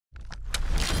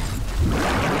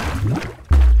In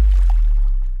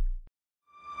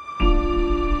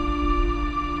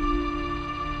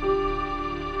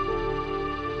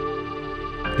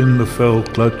the fell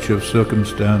clutch of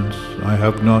circumstance, I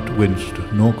have not winced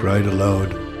nor cried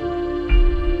aloud.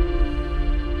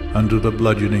 Under the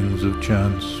bludgeonings of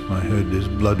chance, my head is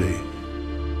bloody,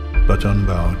 but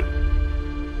unbowed.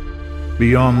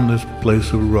 Beyond this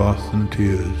place of wrath and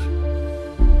tears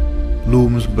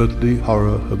looms but the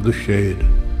horror of the shade,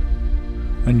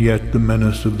 and yet the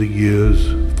menace of the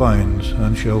years finds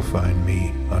and shall find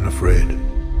me unafraid.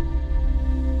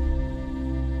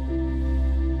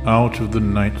 Out of the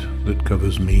night that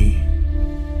covers me,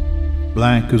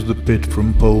 blank as the pit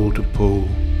from pole to pole,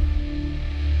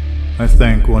 I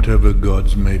thank whatever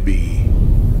gods may be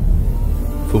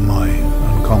for my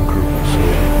unconquerable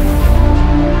soul.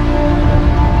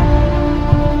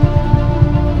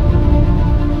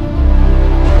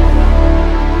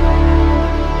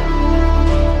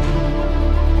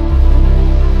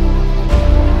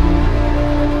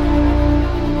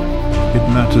 It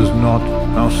matters not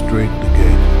how straight the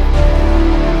gate,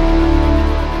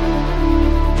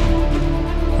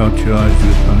 how charged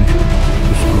with punishment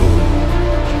the scroll.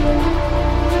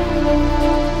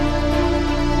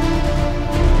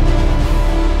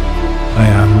 I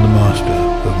am the master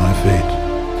of my fate.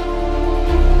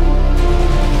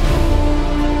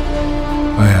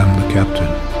 I am the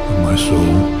captain of my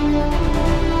soul.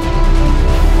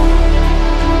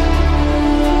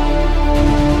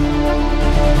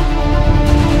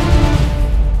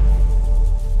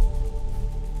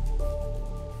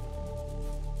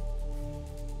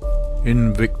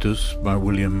 Invictus by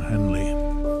William Henley.